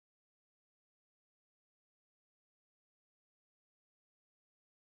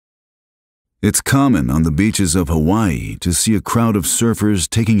It's common on the beaches of Hawaii to see a crowd of surfers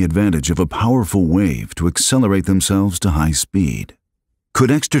taking advantage of a powerful wave to accelerate themselves to high speed.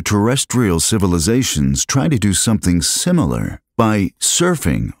 Could extraterrestrial civilizations try to do something similar by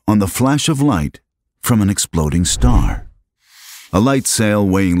surfing on the flash of light from an exploding star? A light sail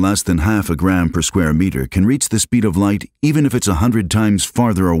weighing less than half a gram per square meter can reach the speed of light even if it's 100 times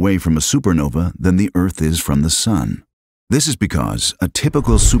farther away from a supernova than the Earth is from the Sun. This is because a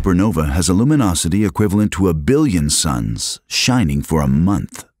typical supernova has a luminosity equivalent to 1 billion suns shining for a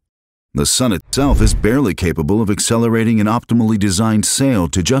month. The Sun itself is barely capable of accelerating an optimally designed sail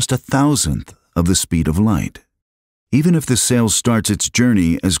to just 1,000th of the speed of light, even if the sail starts its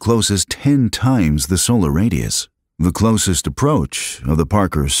journey as close as 10 times the solar radius, the closest approach of the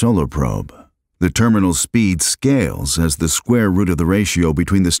Parker Solar Probe. The terminal speed scales as the square root of the ratio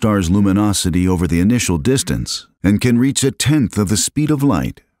between the star's luminosity over the initial distance and can reach 1/10 of the speed of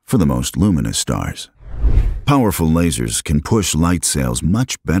light for the most luminous stars. Powerful lasers can push light sails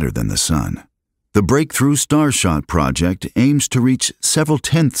much better than the Sun. The Breakthrough Starshot project aims to reach several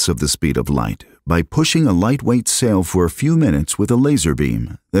tenths of the speed of light by pushing a lightweight sail for a few minutes with a laser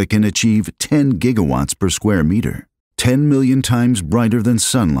beam that can achieve 10 gigawatts per square meter, 10 million times brighter than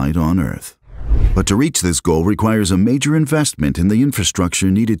sunlight on Earth. But to reach this goal requires a major investment in the infrastructure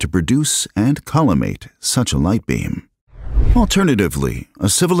needed to produce and collimate such a light beam. Alternatively, a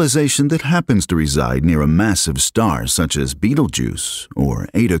civilization that happens to reside near a massive star such as Betelgeuse or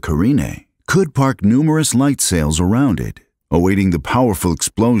Eta Carinae could park numerous light sails around it, awaiting the powerful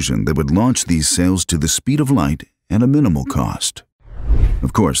explosion that would launch these sails to the speed of light at a minimal cost.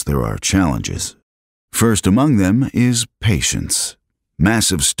 Of course, there are challenges. First among them is patience.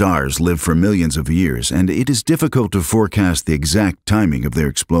 Massive stars live for millions of years, and it is difficult to forecast the exact timing of their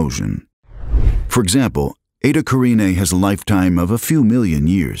explosion. For example, Eta Carinae has a lifetime of a few million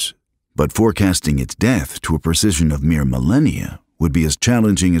years, but forecasting its death to a precision of mere millennia would be as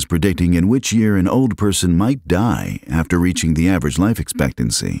challenging as predicting in which year an old person might die after reaching the average life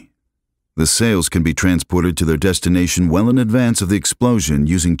expectancy. The sails can be transported to their destination well in advance of the explosion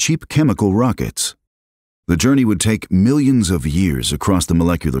using cheap chemical rockets. The journey would take millions of years across the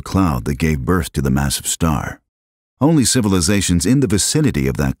molecular cloud that gave birth to the massive star. Only civilizations in the vicinity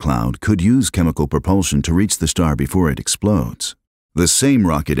of that cloud could use chemical propulsion to reach the star before it explodes. The same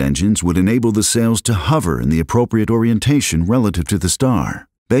rocket engines would enable the sails to hover in the appropriate orientation relative to the star,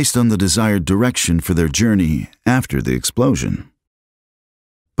 based on the desired direction for their journey after the explosion.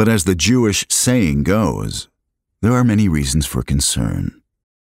 But as the Jewish saying goes, there are many reasons for concern.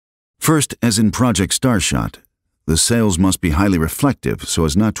 First, as in Project Starshot, the sails must be highly reflective so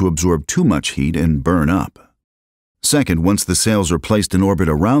as not to absorb too much heat and burn up. Second, once the sails are placed in orbit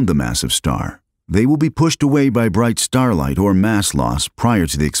around the massive star, they will be pushed away by bright starlight or mass loss prior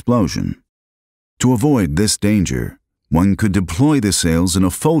to the explosion. To avoid this danger, one could deploy the sails in a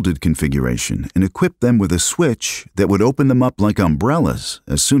folded configuration and equip them with a switch that would open them up like umbrellas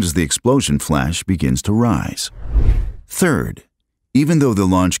as soon as the explosion flash begins to rise. Third, even though the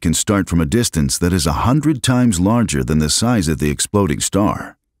launch can start from a distance that is 100 times larger than the size of the exploding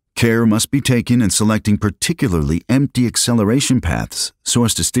star, care must be taken in selecting particularly empty acceleration paths so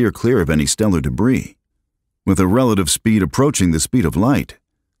as to steer clear of any stellar debris. With a relative speed approaching the speed of light,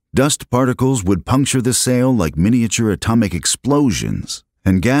 dust particles would puncture the sail like miniature atomic explosions,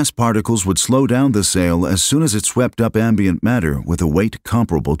 and gas particles would slow down the sail as soon as it swept up ambient matter with a weight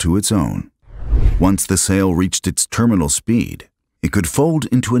comparable to its own. Once the sail reached its terminal speed, it could fold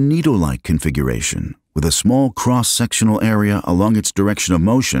into a needle-like configuration with a small cross-sectional area along its direction of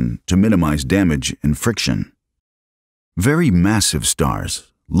motion to minimize damage and friction. Very massive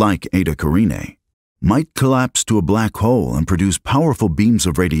stars, like Eta Carinae, might collapse to a black hole and produce powerful beams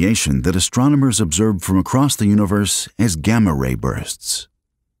of radiation that astronomers observe from across the universe as gamma-ray bursts.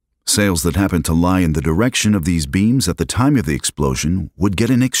 Sails that happen to lie in the direction of these beams at the time of the explosion would get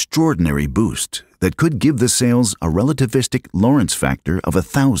an extraordinary boost that could give the sails a relativistic Lorentz factor of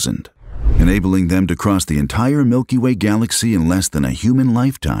 1,000, enabling them to cross the entire Milky Way galaxy in less than a human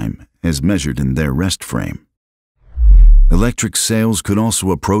lifetime as measured in their rest frame. Electric sails could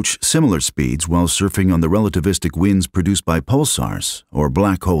also approach similar speeds while surfing on the relativistic winds produced by pulsars or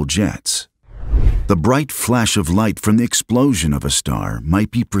black hole jets. The bright flash of light from the explosion of a star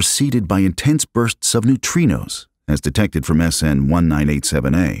might be preceded by intense bursts of neutrinos, as detected from SN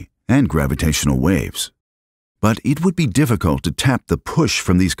 1987A, and gravitational waves. But it would be difficult to tap the push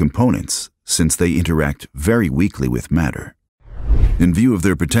from these components since they interact very weakly with matter. In view of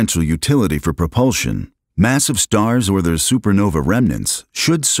their potential utility for propulsion, massive stars or their supernova remnants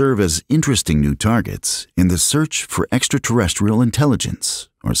should serve as interesting new targets in the search for extraterrestrial intelligence,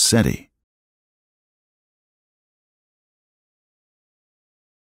 or SETI.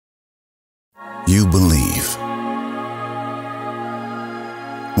 You believe.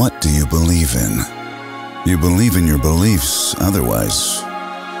 What do you believe in? You believe in your beliefs, otherwise,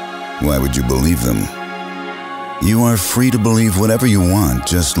 why would you believe them? You are free to believe whatever you want,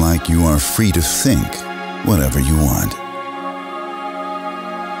 just like you are free to think whatever you want.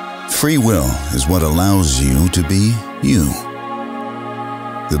 Free will is what allows you to be you.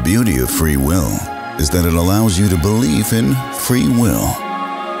 The beauty of free will is that it allows you to believe in free will.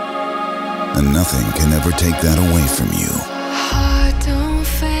 And nothing can ever take that away from you. Don't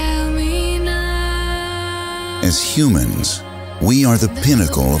fail me now. As humans, we are the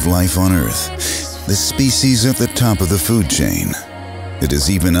pinnacle of life on Earth, the species at the top of the food chain. It is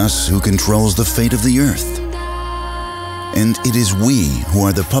even us who controls the fate of the Earth. And it is we who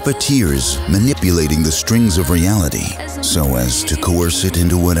are the puppeteers manipulating the strings of reality so as to coerce it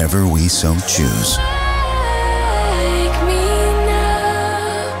into whatever we so choose.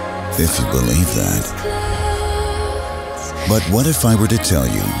 If you believe that. But what if I were to tell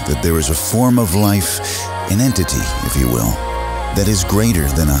you that there is a form of life, an entity, if you will, that is greater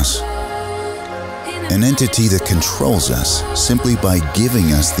than us? An entity that controls us simply by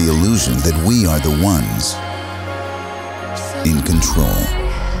giving us the illusion that we are the ones in control.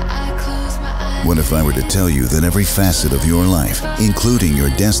 What if I were to tell you that every facet of your life, including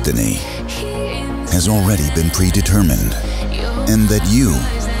your destiny, has already been predetermined, and that you,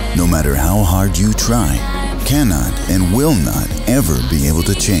 no matter how hard you try, cannot and will not ever be able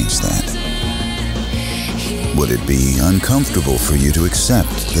to change that? Would it be uncomfortable for you to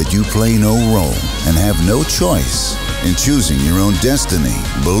accept that you play no role and have no choice in choosing your own destiny,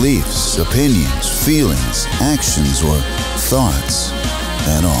 beliefs, opinions, feelings, actions, or thoughts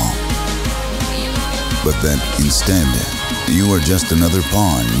at all? But that instead, you are just another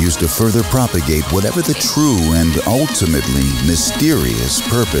pawn used to further propagate whatever the true and ultimately mysterious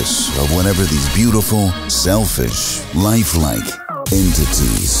purpose of whatever these beautiful, selfish, lifelike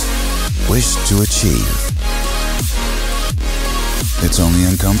entities wish to achieve. It's only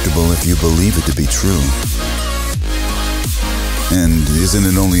uncomfortable if you believe it to be true. And isn't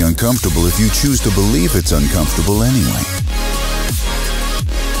it only uncomfortable if you choose to believe it's uncomfortable anyway?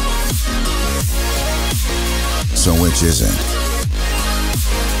 So which is it?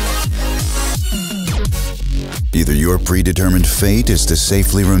 Either your predetermined fate is to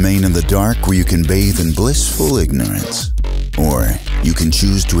safely remain in the dark where you can bathe in blissful ignorance, or you can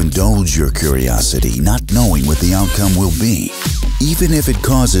choose to indulge your curiosity, not knowing what the outcome will be, even if it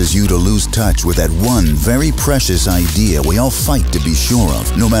causes you to lose touch with that one very precious idea we all fight to be sure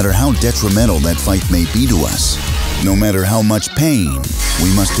of, no matter how detrimental that fight may be to us, no matter how much pain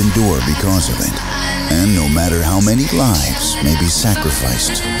we must endure because of it, and no matter how many lives may be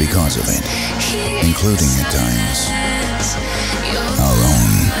sacrificed because of it, including at times our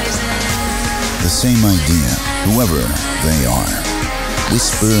own. The same idea, whoever they are,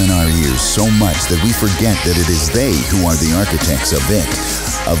 whisper in our ears so much that we forget that it is they who are the architects of it,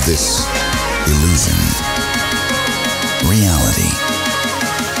 of this illusion. Reality.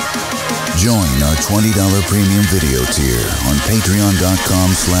 Join our $20 premium video tier on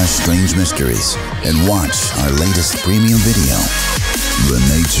patreon.com/strangemysteries and watch our latest premium video, The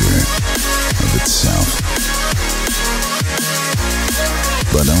Nature of Itself.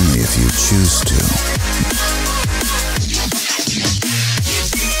 But only if you choose to.